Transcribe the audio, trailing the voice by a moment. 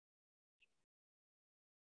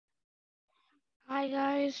Hi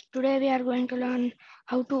guys, today we are going to learn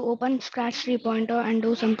how to open Scratch 3.0 and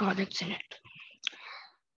do some projects in it.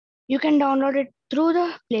 You can download it through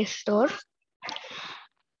the Play Store.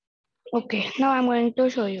 Okay, now I'm going to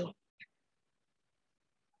show you.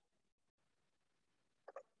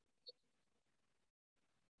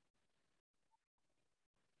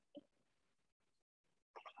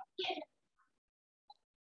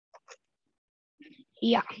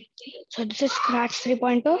 Yeah, so this is Scratch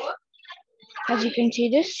 3.0. As you can see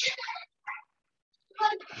this.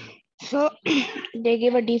 So they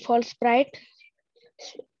give a default sprite.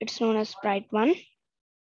 It's known as sprite 1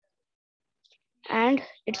 and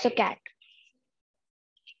it's a cat.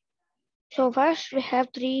 So first we have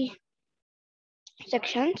three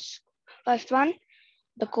sections. First one,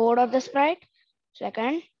 the code of the sprite.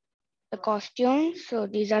 Second, the costumes. So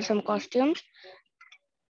these are some costumes.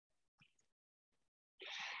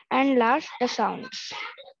 And last, the sounds.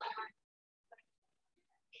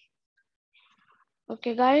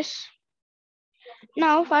 Okay, guys.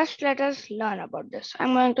 Now, first, let us learn about this.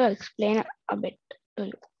 I'm going to explain a bit to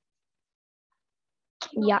you.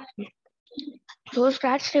 Yeah. So,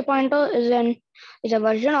 Scratch 3.0 is a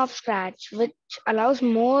version of Scratch which allows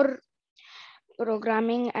more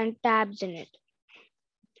programming and tabs in it.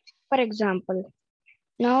 For example,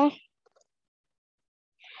 now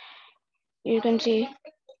you can see.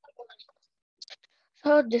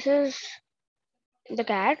 So, this is the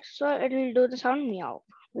cat. So, it will do the sound meow.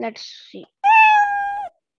 Let's see.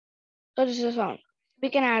 So, this is the sound. We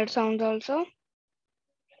can add sounds also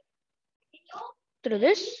through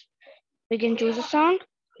this. We can choose a sound.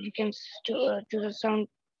 You can choose a sound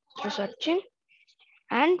through searching,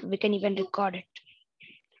 and we can even record it.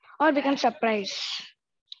 Or we can surprise.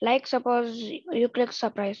 Like suppose you click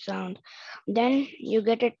surprise sound, then you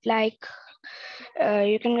get it like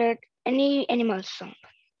you can get any animal sound.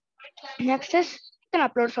 Next is you can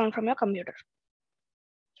upload sound from your computer.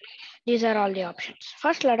 These are all the options.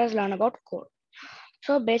 First, let us learn about code.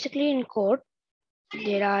 So basically in code,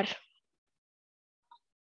 there are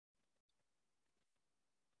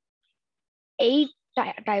 8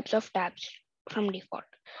 types of tabs from default.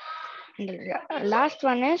 And the last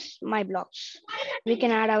one is my blocks. We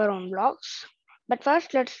can add our own blocks. But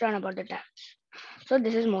first, let's learn about the tabs. So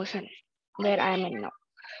this is motion, where I am in now.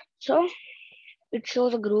 So it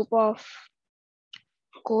shows a group of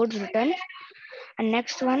codes written. And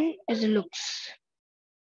next one is looks.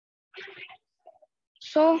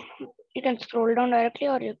 So you can scroll down directly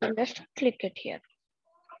or you can just click it here.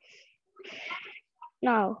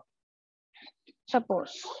 Now,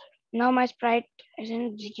 suppose now my sprite is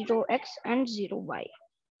in 0x and 0y.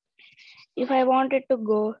 If I want it to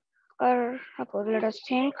go, or suppose let us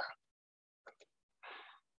think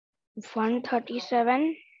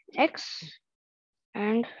 137x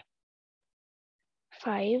and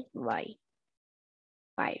 5y.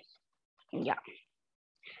 5. Yeah.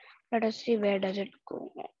 Let us see where does it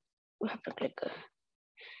go. We have to click.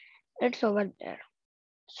 It's over there.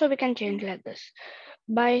 So we can change like this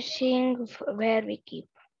by seeing where we keep.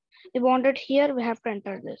 We want it here, we have to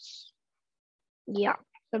enter this. Yeah.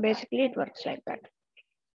 So basically it works like that.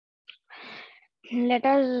 Let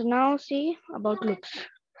us now see about looks.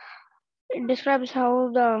 It describes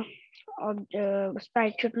how the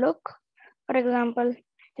sprite should look. For example,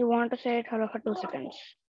 you want to say it hello for 2 seconds.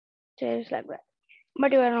 Say it's like that.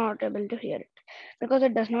 But you are not able to hear it because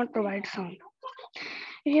it does not provide sound.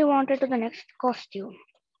 If you want it to the next costume,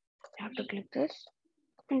 you have to click this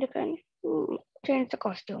and you can change the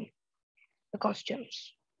costumes.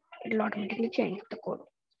 It will automatically change the code.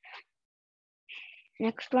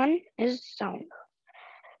 Next one is sound.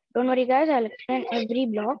 Don't worry guys, I'll explain every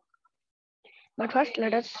block. But first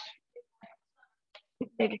let us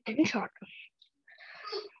get it in short.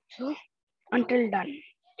 So until done.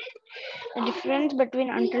 The difference between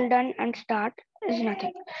until done and start is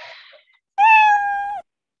nothing.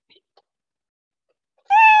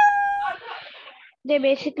 They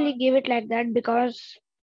basically give it like that because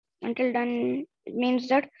until done it means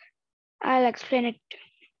that I'll explain it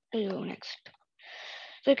to you next.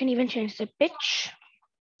 So you can even change the pitch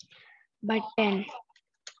by 10.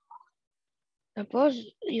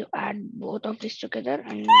 Suppose you add both of these together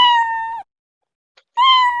and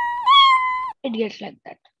it gets like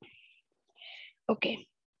that. Okay.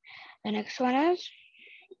 The next one is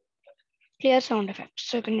clear sound effects.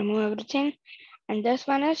 So you can remove everything. And this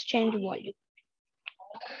one is change volume.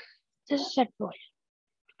 This is set volume.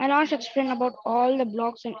 I'll not explain about all the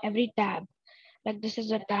blocks in every tab. Like this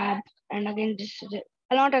is a tab, and again this is it.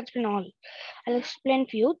 I'll not explain all. I'll explain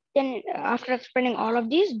few. Then after explaining all of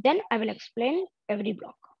these, then I will explain every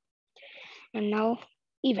block. And now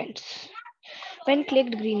events. When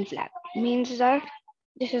clicked green flag means that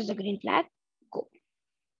this is the green flag, go.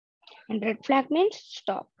 And red flag means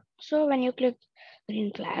stop. So when you click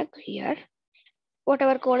green flag here,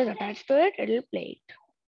 whatever code is attached to it, it will play it.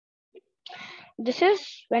 This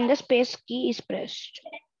is when the space key is pressed,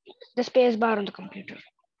 the space bar on the computer.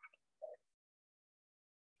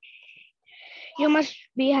 You must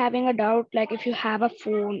be having a doubt like if you have a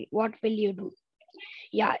phone, what will you do?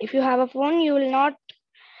 Yeah, if you have a phone, you will not,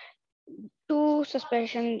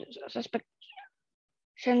 suspections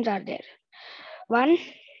are there. One,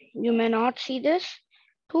 you may not see this.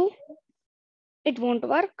 Two, it won't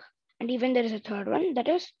work. And even there is a third one, that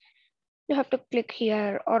is you have to click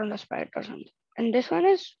here or on the sprite or something. And this one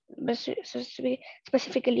is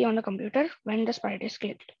specifically on the computer when the sprite is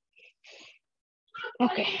clicked.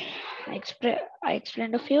 Okay, I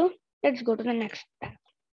explained a few. Let's go to the next tab.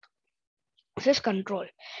 This is control.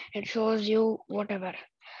 It shows you whatever.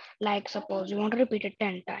 Like suppose you want to repeat it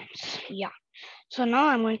 10 times. Yeah. So now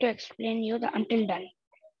I'm going to explain you the until done.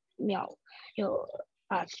 Meow. You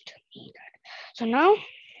asked me that. So now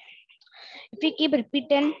if we keep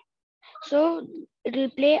repeating, so it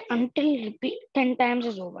will play until repeat 10 times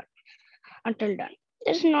is over. Until done.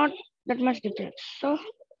 There's not that much difference. So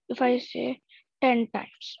if I say 10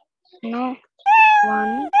 times, now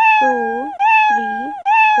 1, 2, 3,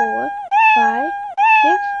 4, 5,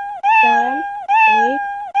 6, 7, 8,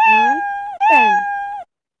 9, 10.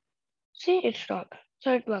 See, it stopped.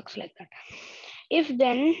 So it works like that. If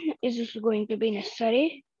then is going to be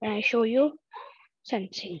necessary, when I show you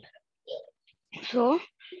sensing. So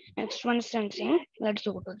next one is sensing. Let's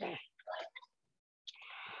go to that.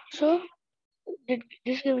 So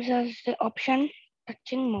this gives us the option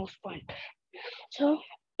touching mouse pointer. So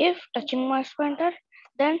if touching mouse pointer,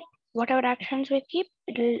 then whatever actions we keep,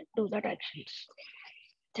 it will do that actions.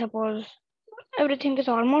 Suppose everything is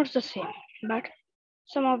almost the same, but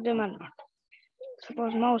some of them are not.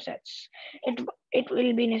 Suppose mouse sets, it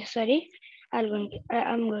will be necessary. I'm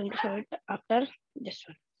going to show it after this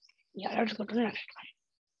one. Yeah, let's go to the next one.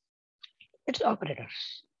 It's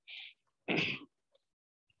operators.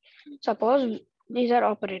 Suppose these are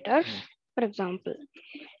operators. For example,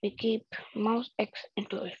 we keep mouse X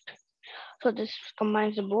into it. So this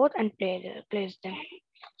combines the both and plays them.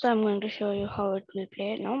 So I'm going to show you how it will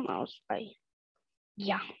play now. Mouse I.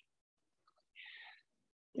 Yeah.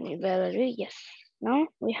 Where are we? Yes. Now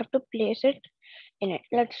we have to place it in it.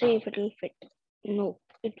 Let's see if it will fit. No,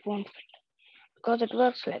 it won't fit because it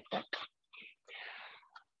works like that.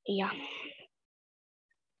 Yeah.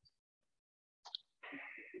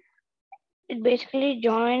 It basically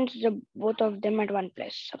joins the both of them at one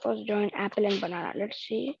place. Suppose join apple and banana. Let's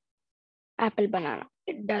see. Apple banana.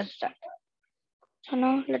 It does that. So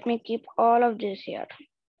now let me keep all of this here.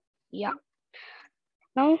 Yeah.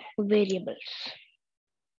 Now variables.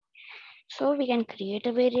 So we can create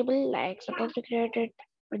a variable like suppose we create it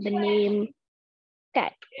with the name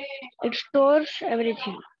cat. It stores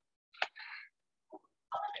everything.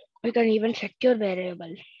 We can even secure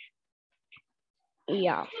variable.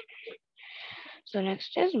 Yeah. So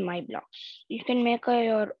next is my blocks. You can make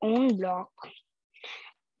your own block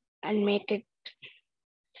and make it.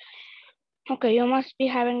 Okay, you must be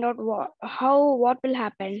having out what will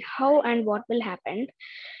happen, how and what will happen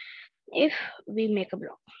if we make a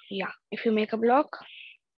block. Yeah, if you make a block,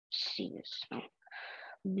 see this now.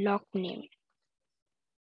 Block name.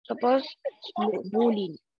 Suppose it's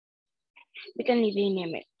boolean. We can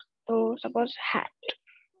rename it. So suppose hat.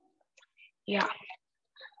 Yeah.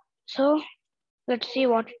 So let's see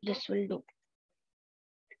what this will do.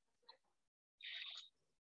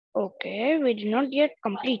 Okay, we did not yet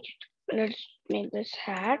complete it. Let's make this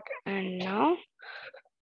hat and now,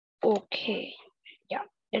 okay. Yeah,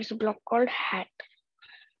 there's a block called hat.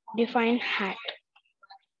 Define hat.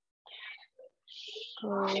 So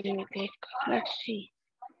let me click, let's see.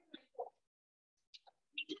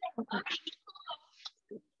 Okay.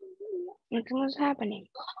 Nothing is happening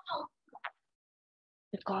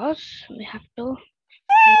because we have to, when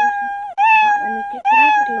we click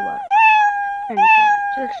hat, it will work 10 times.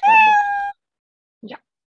 So let's stop this. Yeah.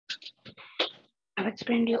 I've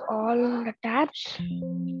explained you all the tabs.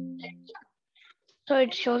 So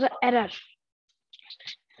it shows an error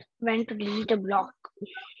when to delete a block.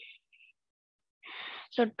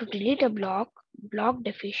 So to delete a block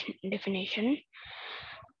definition,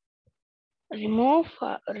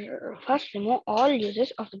 first remove all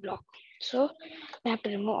uses of the block. So we have to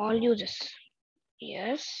remove all uses.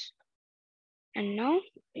 Yes. And now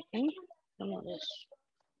we can remove this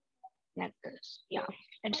like this. Yeah,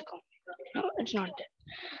 let's go. No, it's not there.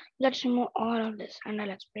 Let's remove all of this and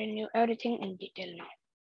I'll explain you everything in detail now.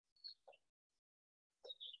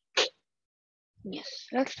 Yes,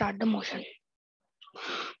 let's start the motion.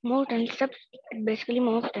 Move 10 steps. It basically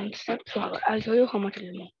moves 10 steps forward. I'll show you how much it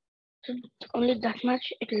will move. So only that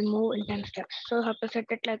much it will move in 10 steps. So you have to set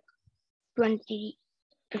it like 20,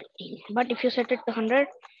 15. But if you set it to 100,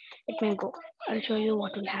 it may go. I'll show you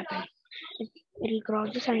what will happen. It'll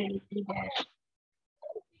cross this and it'll be there.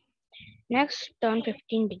 Next, turn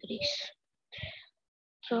 15 degrees.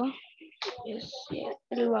 So yes, yeah,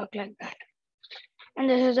 it'll work like that. And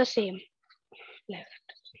this is the same. Left.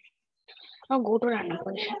 Now go to random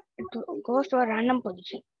position. It goes to a random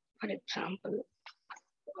position. For example,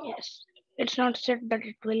 yes, it's not set that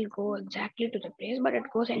it will go exactly to the place, but it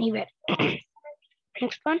goes anywhere.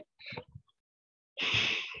 Next one,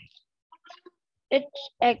 it's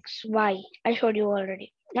X, Y. I showed you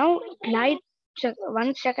already. Now glide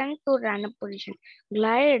 1 second to random position.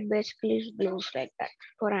 Glide, it basically goes like that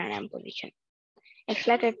for random position. It's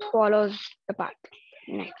like it follows the path.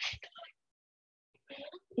 Next,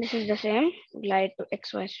 this is the same. Glide to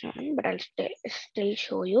X, Y, but I'll still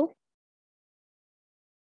show you.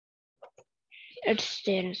 It's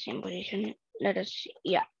stay in the same position. Let us see.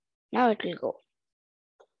 Yeah, now it will go.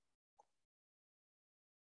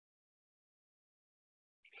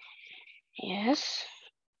 Yes.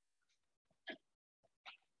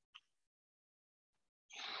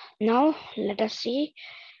 Now let us see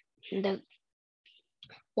the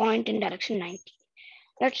point in direction 90.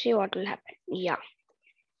 Let's see what will happen. Yeah,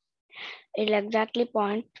 it'll exactly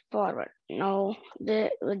point forward. Now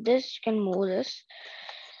with this you can move this.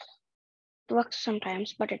 It works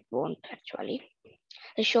sometimes, but it won't actually.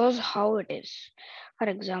 It shows how it is. For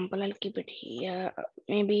example, I'll keep it here.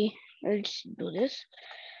 Maybe let's do this.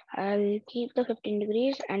 I'll keep the 15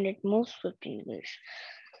 degrees and it moves 15 degrees.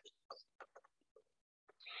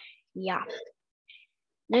 Yeah,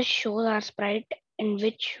 this shows our sprite in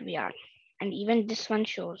which we are. And even this one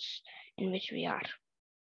shows in which we are.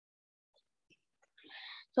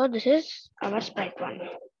 So this is our sprite one.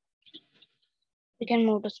 We can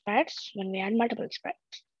move to sprites when we add multiple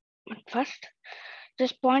sprites. But first,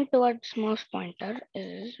 this point towards mouse pointer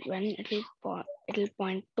is when it'll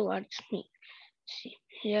point towards me. See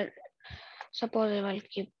here, suppose I will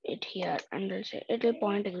keep it here and I'll say it'll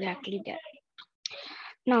point exactly there.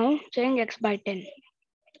 Now change x by 10.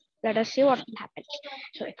 Let us see what will happen.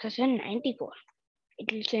 So x is in 94.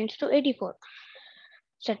 It will change to 84.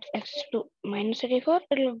 Set x to minus 84.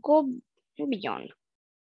 It will go beyond.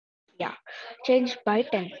 Yeah, change by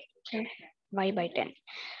 10. Set y by 10.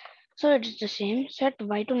 So it's the same. Set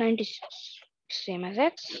y to 96. Same as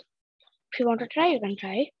x. If you want to try, you can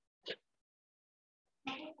try.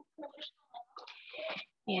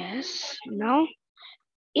 Yes. Now,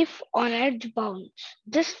 if on edge bounds,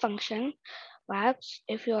 this function works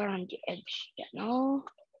if you are on the edge. Yeah, now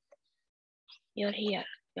you're here.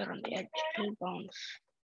 You're on the edge. It will bounce.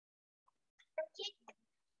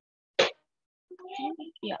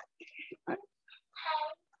 Yeah.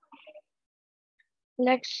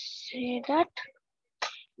 Let's say that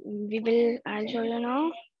I'll show you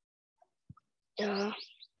now the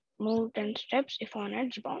move 10 steps if on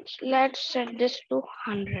edge bounds. Let's set this to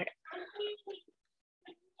 100.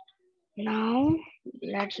 Now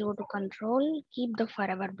let's go to control, keep the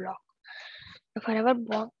forever block. The forever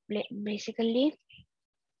block basically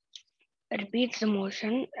repeats the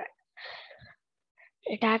motion.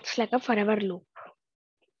 It acts like a forever loop,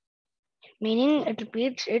 meaning it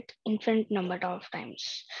repeats it infinite number of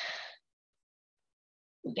times.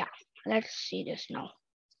 Yeah, let's see this now.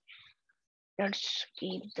 Let's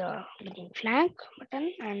keep the green flag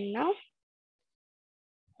button and now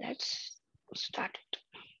let's start it.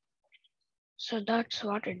 So that's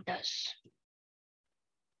what it does.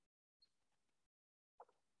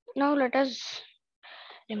 Now let us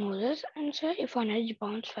remove this and say if on edge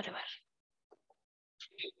bounds forever.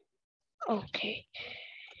 Okay.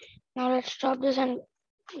 Now let's stop this and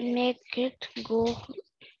make it go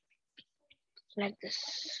like this.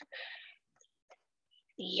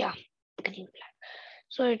 Yeah, green flag.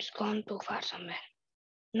 So it's gone too far somewhere.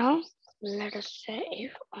 Now let us say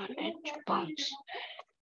if on edge bounce.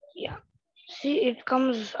 Yeah. See, it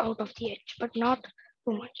comes out of the edge, but not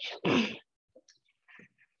too much.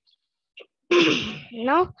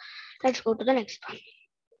 Now let's go to the next one.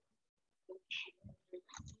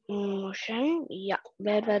 Motion, yeah,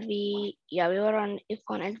 where were we? Yeah, we were on if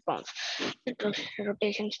on edge bounce.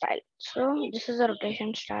 Rotation style. So this is a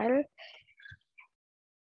rotation style.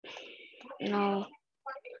 Now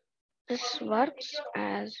this works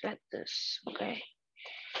as like this. Okay.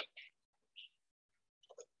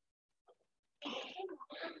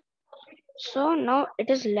 So now it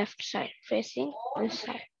is left side facing this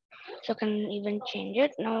side. So I can even change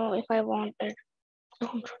it. Now if I wanted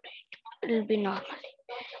Don't rotate. It will be normally.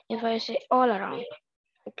 If I say all around,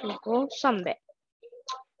 it will go somewhere.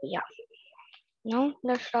 Yeah. Now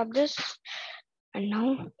let's stop this. And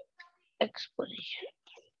now X position.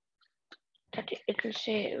 That it will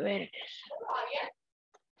say where it is.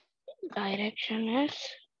 Direction is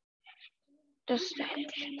this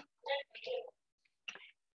direction.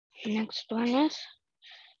 Next one is,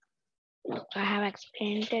 look, I have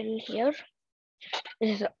explained till here.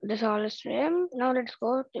 This all is same. Now let's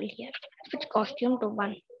go till here. Switch costume to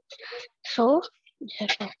 1. So this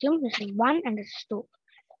is costume, this is 1 and this is 2.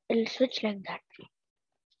 It'll switch like that.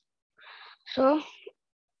 So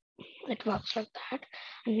it works like that.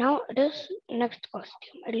 And now it is next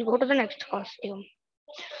costume. It'll go to the next costume.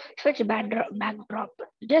 Switch backdrop.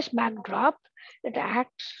 This backdrop, it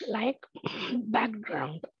acts like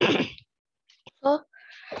background. So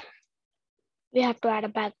we have to add a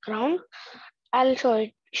background. I'll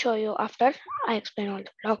show you after I explain all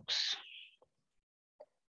the blocks.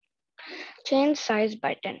 Change size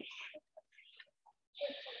by 10.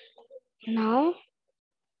 Now,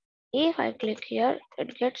 if I click here,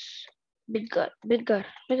 it gets bigger.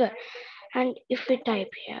 And if we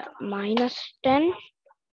type here -10,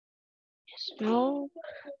 yes, no,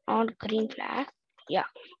 on green flag, yeah,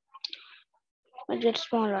 it gets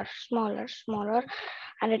smaller,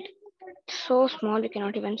 and it's so small we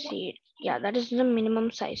cannot even see it. Yeah, that is the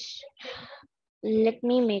minimum size. Let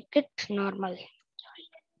me make it normal.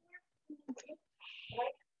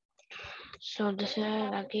 So this is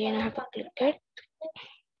again, I have to click it.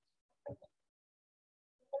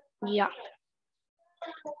 Yeah.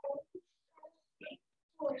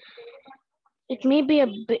 It may be a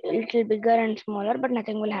little bigger and smaller, but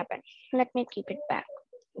nothing will happen. Let me keep it back.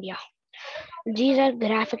 Yeah. These are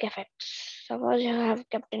graphic effects. Suppose you have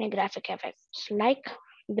kept any graphic effects like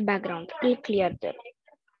the background. We'll clear them.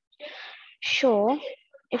 Show,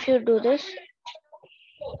 if you do this,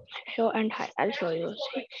 show and hide. I'll show you.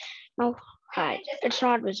 See? Now hide. It's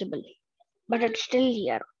not visible, but it's still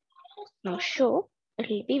here. Now show, it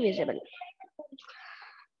will be visible.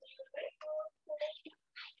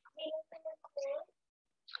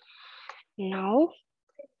 Now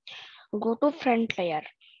go to front layer.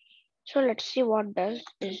 So let's see what does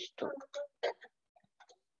this do.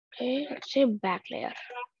 Okay, let's say back layer.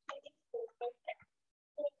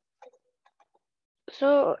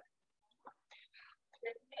 So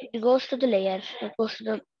it goes to the layer, it goes to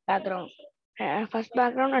the background. First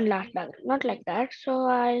background and last background, not like that. So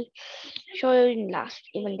I'll show you in last,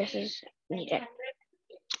 even this is needed.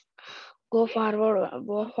 Go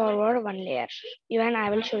forward 1 layer. Even I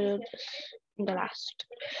will show you this in the last.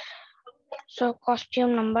 So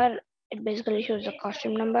costume number, it basically shows the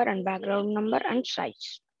costume number and background number and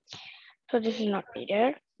size. So this is not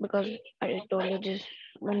needed because I told you this,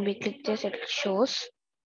 when we click this, it shows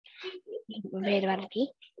where are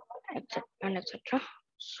we, etc. and etc.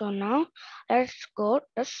 So now let's go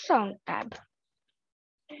to sound tab.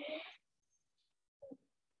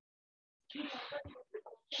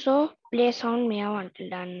 So play sound meow until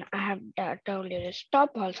done. I have told you this.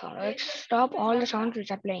 Stop all sound. Let's stop all the sounds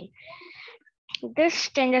which are playing. This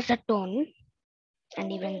changes the tone,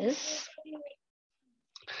 and even this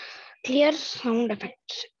clear sound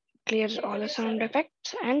effects. Clears all the sound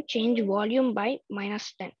effects and change volume by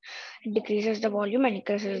 -10. It decreases the volume and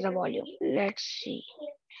increases the volume. Let's see.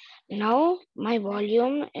 Now my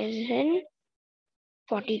volume is in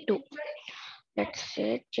 42. Let's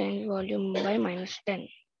say change volume by -10.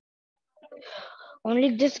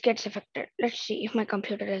 Only this gets affected. Let's see if my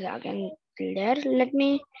computer is again there. Let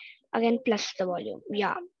me again plus the volume.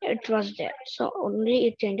 Yeah, it was there. So only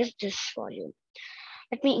it changes this volume.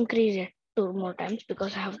 Let me increase it 2 more times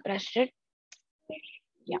because I have pressed it.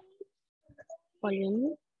 Yeah,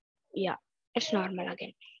 volume. Yeah, it's normal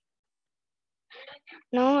again.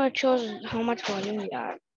 Now it shows how much volume we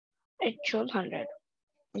are. It shows 100.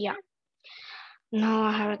 Yeah. Now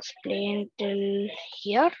I have explained till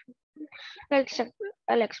here.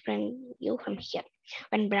 I'll explain you from here.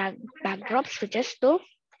 When backdrop switches to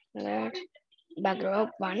backdrop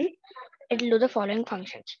 1, it will do the following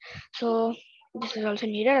functions. So this is also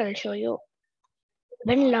needed. I'll show you.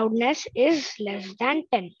 When loudness is less than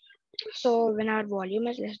 10. So when our volume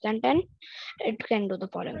is less than 10, it can do the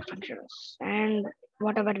following functions and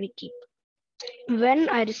whatever we keep. When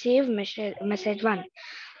I receive message 1,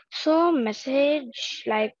 so message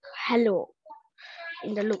like hello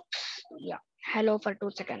in the loops. Yeah, hello for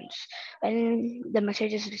 2 seconds. When the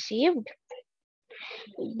message is received,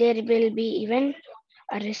 there will be even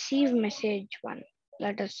a receive message 1.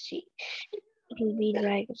 Let us see. It will be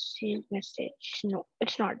like receive message. No,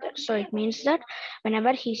 it's not that. So it means that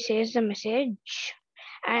whenever he says the message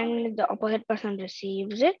and the opposite person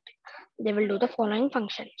receives it, they will do the following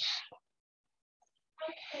functions.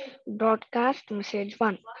 Broadcast message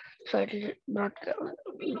 1. So it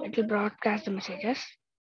will broadcast the messages.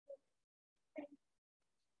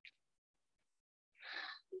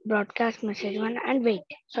 Broadcast message 1 and wait.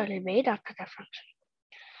 So it will wait after that function.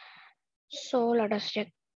 So let us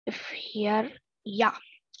check if here, yeah.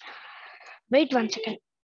 Wait 1 second.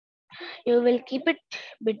 You will keep it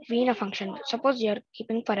between a function. Suppose you're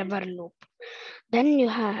keeping forever loop. Then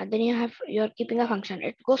you're keeping a function.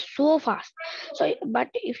 It goes so fast. So but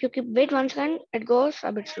if you keep wait 1 second, it goes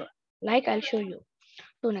a bit slow. Like I'll show you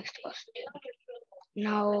to next question.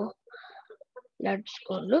 Now let's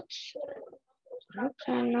go looks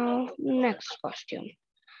and now next costume.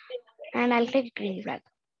 And I'll take green flag.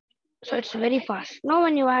 So it's very fast. Now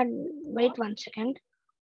when you add wait 1 second,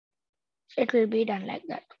 it will be done like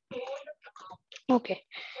that. Okay.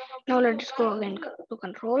 Now let's go again to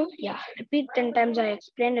control. Yeah, repeat 10 times I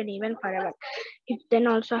explained and even forever. If then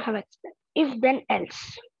also have explained. If then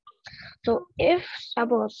else. So if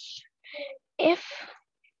suppose if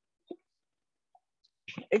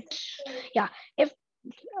it's yeah, if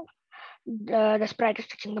the sprite is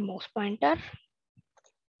touching the mouse pointer,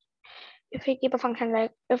 if we keep a function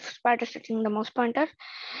like if sprite is touching the mouse pointer,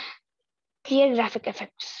 clear graphic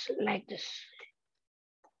effects like this.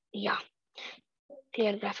 Yeah,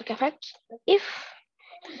 clear graphic effects if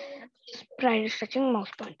sprite is touching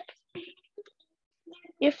mouse pointer.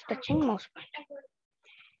 If touching mouse pointer.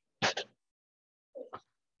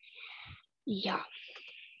 Yeah,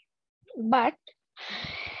 but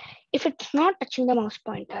if it's not touching the mouse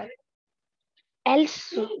pointer,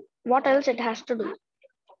 else what else it has to do?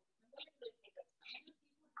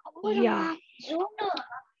 Yeah,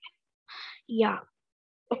 yeah.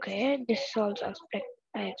 Okay, this is also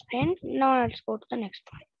I explained. Now let's go to the next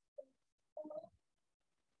one.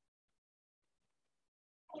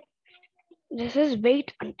 This is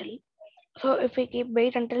wait until. So if we keep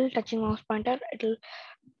wait until touching mouse pointer, it'll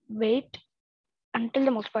wait until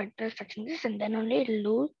the mouse pointer is touching this, and then only it'll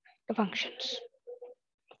do the functions.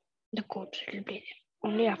 The codes it'll be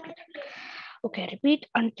there only after that. Okay, repeat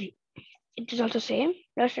until. It is also same.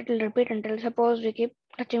 Plus it will repeat until suppose we keep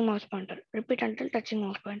touching mouse pointer. Repeat until touching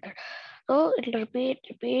mouse pointer. So it will repeat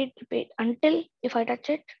until if I touch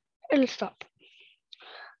it, it will stop.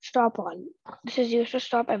 Stop all. This is used to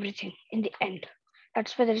stop everything in the end.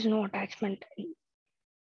 That's why there is no attachment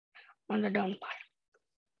on the down part.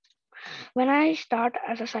 When I start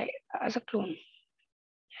as a clone,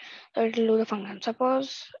 so it will do the function.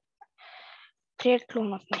 Suppose create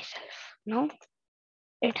clone of myself. Now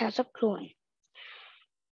it has a clone.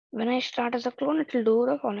 When I start as a clone, it will do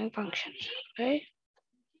the following functions. Okay.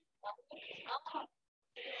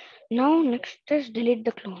 Now next is delete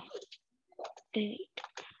the clone. Delete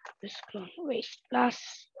this clone. Wait, last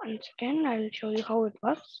 1 second. I will show you how it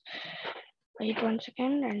works. Wait 1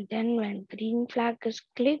 second, and then when green flag is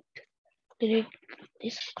clicked, delete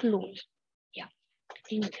this clone. Yeah,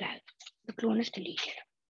 green flag. The clone is deleted.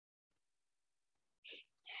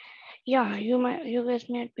 Yeah, you guys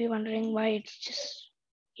might be wondering why it's just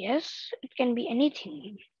yes, it can be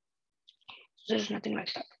anything. There's nothing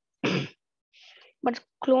like that. But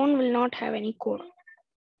clone will not have any code.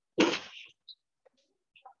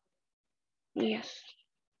 Yes.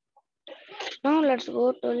 Now let's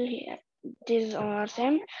go to here. These are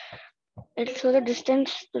same. It'll show the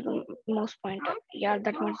distance to the mouse pointer. Yeah,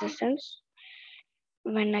 that much distance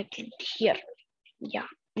when I click here. Yeah.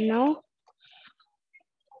 Now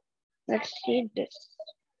let's see this.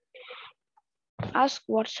 Ask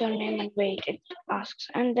what's your name and wait. It asks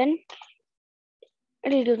and then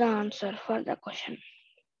it'll do the answer for the question.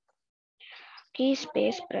 Key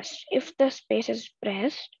space pressed. If the space is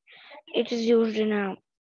pressed, it is used in a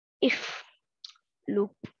if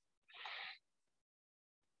loop.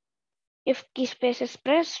 If key space is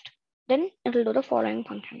pressed, then it will do the following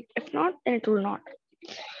function. If not, then it will not.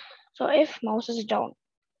 So if mouse is down,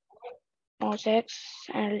 mouse X,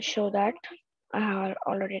 and it'll show that. I have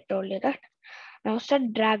already told you that. Now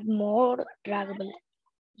set drag mode draggable.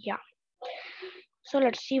 Yeah. So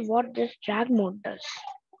let's see what this drag mode does.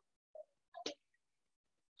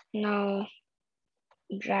 Now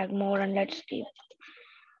drag mode and let's keep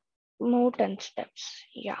move 10 steps.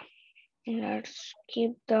 Yeah. Let's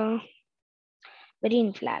keep the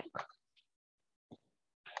green flag.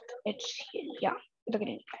 It's yeah, the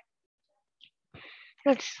green flag.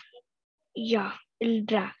 Let's it'll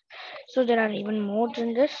drag. So there are even modes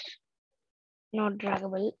in this. Not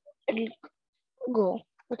draggable. It'll go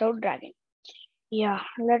without dragging. Yeah,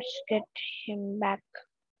 let's get him back.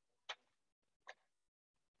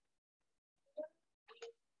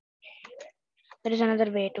 There is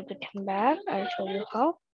another way to get him back. I'll show you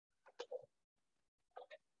how.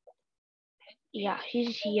 Yeah,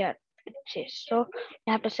 he's here. It says so.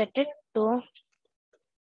 You have to set it to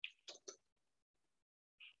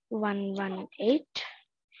 118.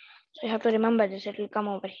 So you have to remember this. It will come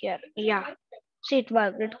over here. Yeah. See, it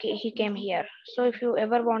worked. He came here. So if you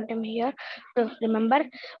ever want him here, remember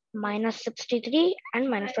 -63 and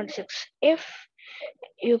 -26. If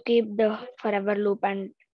you keep the forever loop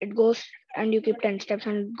and it goes and you keep 10 steps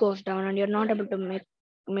and it goes down and you're not able to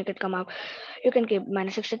make it come up, you can keep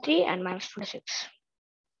 -63 and -26.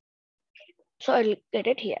 So I'll get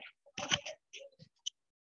it here.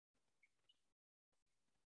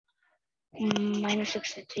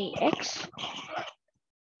 -63x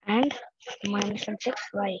and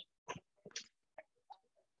 -6y.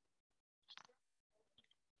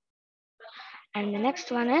 And the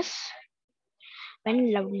next one is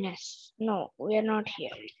when loudness. No, we are not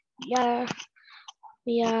here. Yeah,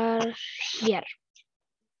 we are here.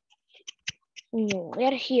 No, we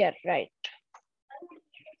are here, right?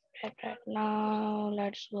 Right. Now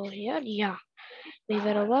let's go here. Yeah, we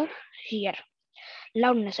were over here.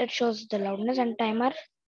 Loudness. It shows the loudness and timer.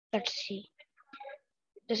 Let's see.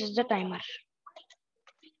 This is the timer.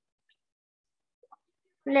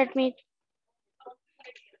 Let me.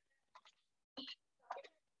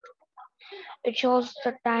 It shows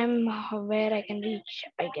the time where I can reach,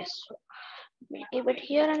 I guess. So keep it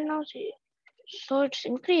here and now see. So it's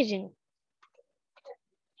increasing.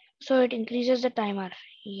 So it increases the timer.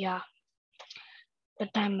 Yeah, the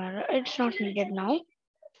timer. It's not needed now.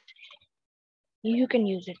 You can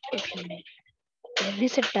use it if you need.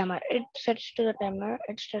 Reset timer. It sets to the timer.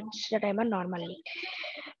 It sets the timer normally.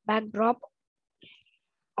 Backdrop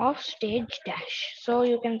of stage dash. So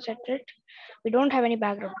you can set it. We don't have any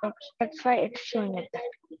backdrop. That's why it's showing like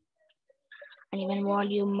that. And even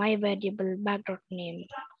volume, my variable, backdrop name.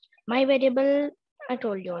 My variable, I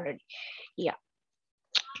told you already. Yeah.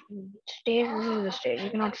 Stage, this is the stage. You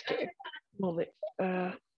cannot move it,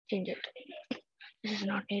 change it. This is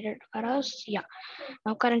not needed for us. Yeah.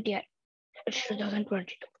 Now current year, it's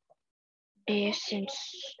 2022. Days since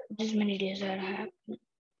this many days are happening.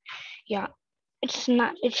 Yeah. It's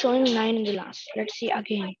not. It's showing 9 in the last. Let's see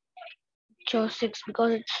again. It shows 6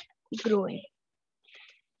 because it's growing.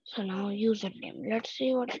 So now username. Let's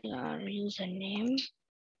see what is our username.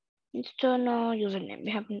 It's no username.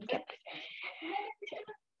 We haven't kept it.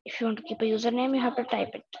 If you want to keep a username, you have to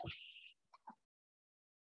type it.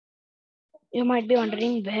 You might be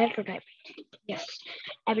wondering where to type it. Yes,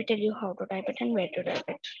 I will tell you how to type it and where to type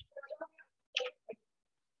it.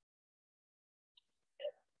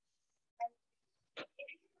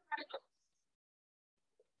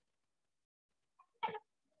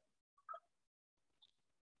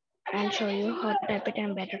 I'll show you how to type it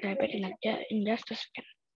and where to type it in just a second.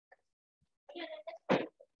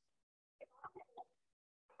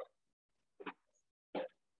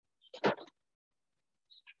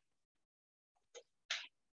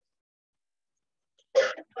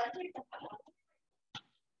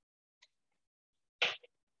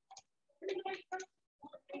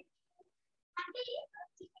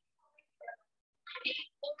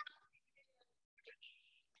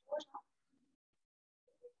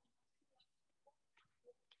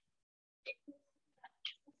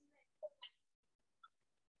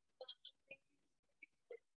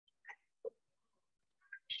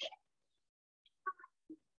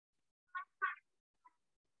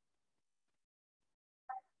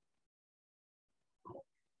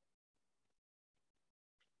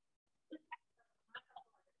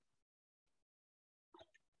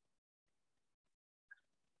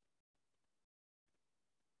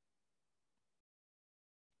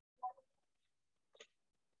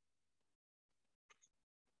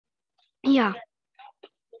 Yeah.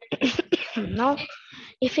 Now,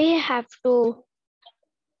 if we have to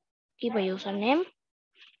keep a username,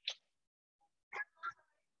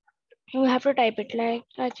 we have to type it like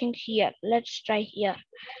I think here. Let's try here.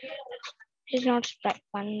 He's not sprite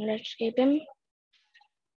one. Let's keep him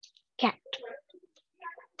cat.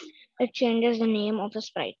 It changes the name of the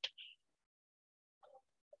sprite.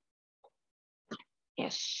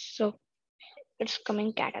 Yes, so it's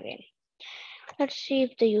coming cat again. Let's see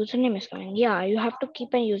if the username is coming. Yeah, you have to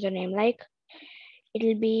keep a username. Like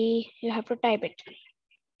it'll be, you have to type it.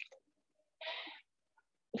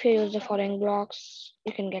 If you use the following blocks,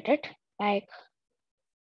 you can get it. Like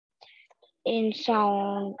in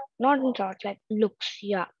sound, not in sound, like looks.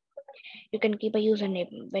 Yeah, you can keep a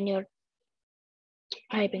username when you're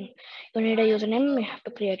typing. You need a username, you have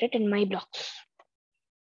to create it in my blocks.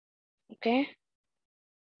 Okay,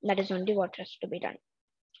 that is only what has to be done.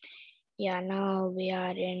 Yeah, now we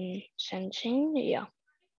are in sensing. Yeah,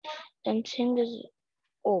 sensing is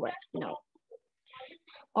over now.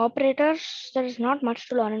 Operators, there is not much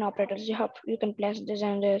to learn in operators. You can place this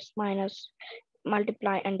and this, minus,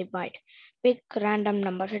 multiply and divide. Pick random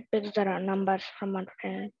numbers. It picks the numbers from 1 to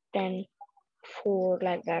 10, 10, 4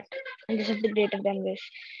 like that. And this is the greater than this.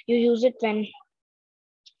 You use it when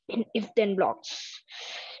in if then blocks.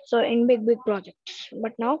 So in big projects.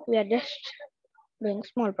 But now we are just doing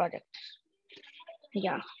small projects.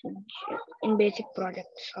 Yeah, in basic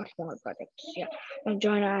projects or small projects. Yeah. Now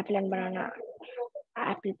join apple and banana.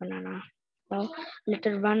 Apple, banana. Now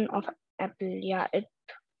letter one of apple. Yeah, it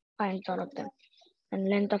finds all of them. And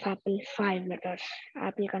length of apple 5 letters.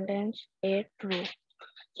 Apple contains 8 rows.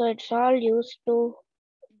 So it's all used to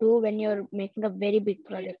do when you're making a very big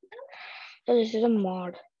project. So this is a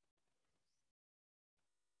mod.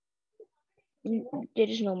 There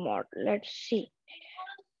is no mod. Let's see.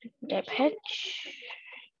 Type H.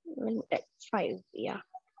 Type 5. Yeah.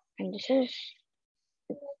 And this is,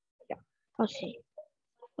 yeah. Let's see.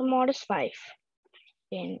 The mod is 5.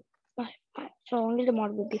 Then 5, 5. So only the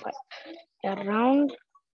mod will be 5. Yeah, round.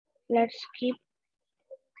 Let's keep.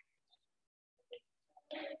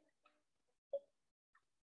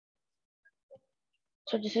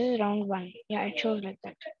 So this is round 1. Yeah, it shows like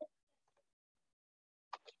that.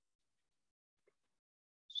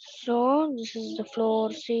 So this is the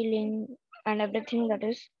floor, ceiling, and everything that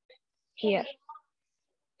is here.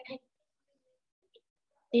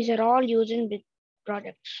 These are all used in big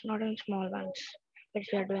projects, not in small ones, which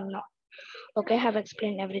we are doing now. Okay, I have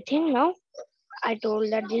explained everything. Now I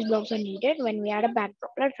told that these blocks are needed when we add a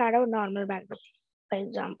backdrop. Let's add a normal backdrop, for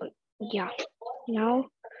example. Yeah. Now,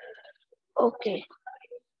 okay.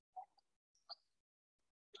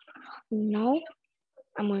 Now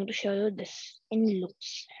I'm going to show you this in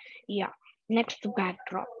looks. Yeah. Next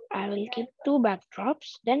backdrop. I will keep 2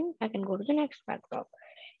 backdrops. Then I can go to the next backdrop.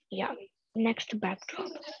 Yeah. Next backdrop.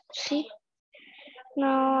 See.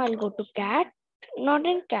 Now I'll go to cat. Not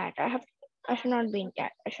in cat. I should not be in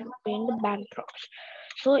cat. I should be in the backdrops.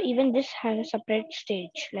 So even this has a separate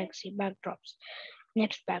stage. Like see backdrops.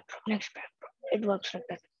 Next backdrop. Next backdrop. It works like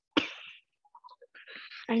that.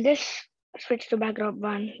 And this switch to backdrop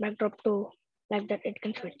 1, backdrop 2. Like that it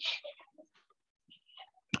can switch.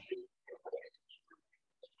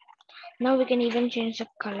 Now we can even change the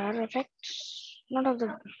color effects. Not of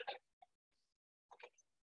the.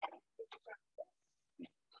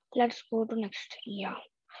 Let's go to next. Yeah.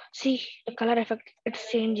 See the color effect.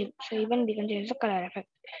 It's changing. So even we can change the color effect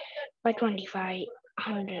by 25,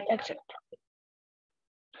 100, etc.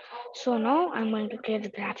 So now I'm going to create the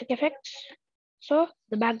graphic effects. So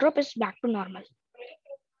the backdrop is back to normal.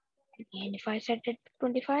 And if I set it to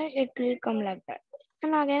 25, it will come like that.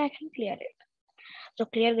 And again I can clear it. So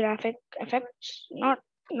clear graphic effects, not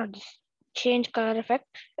this change color effect.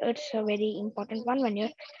 It's a very important one when you're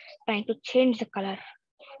trying to change the color.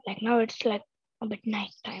 Like now it's like a bit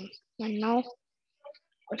night time. And now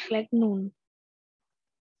it's like noon.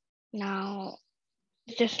 Now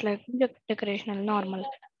it's just like decorational normal.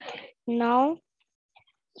 Now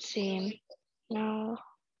same. Now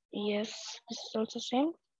yes, this is also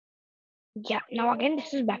same. Yeah, now again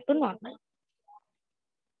this is back to normal.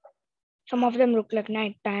 Some of them look like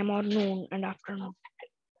night time or noon and afternoon.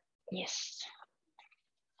 Yes.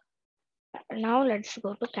 Now let's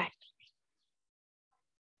go to cat.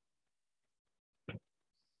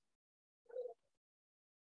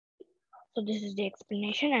 So this is the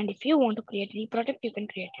explanation, and if you want to create any project, you can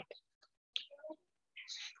create it.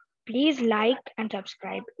 Please like and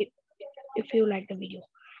subscribe if you like the video,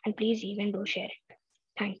 and please even do share it.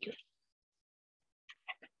 Thank you.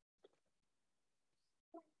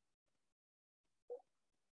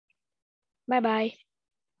 Bye bye.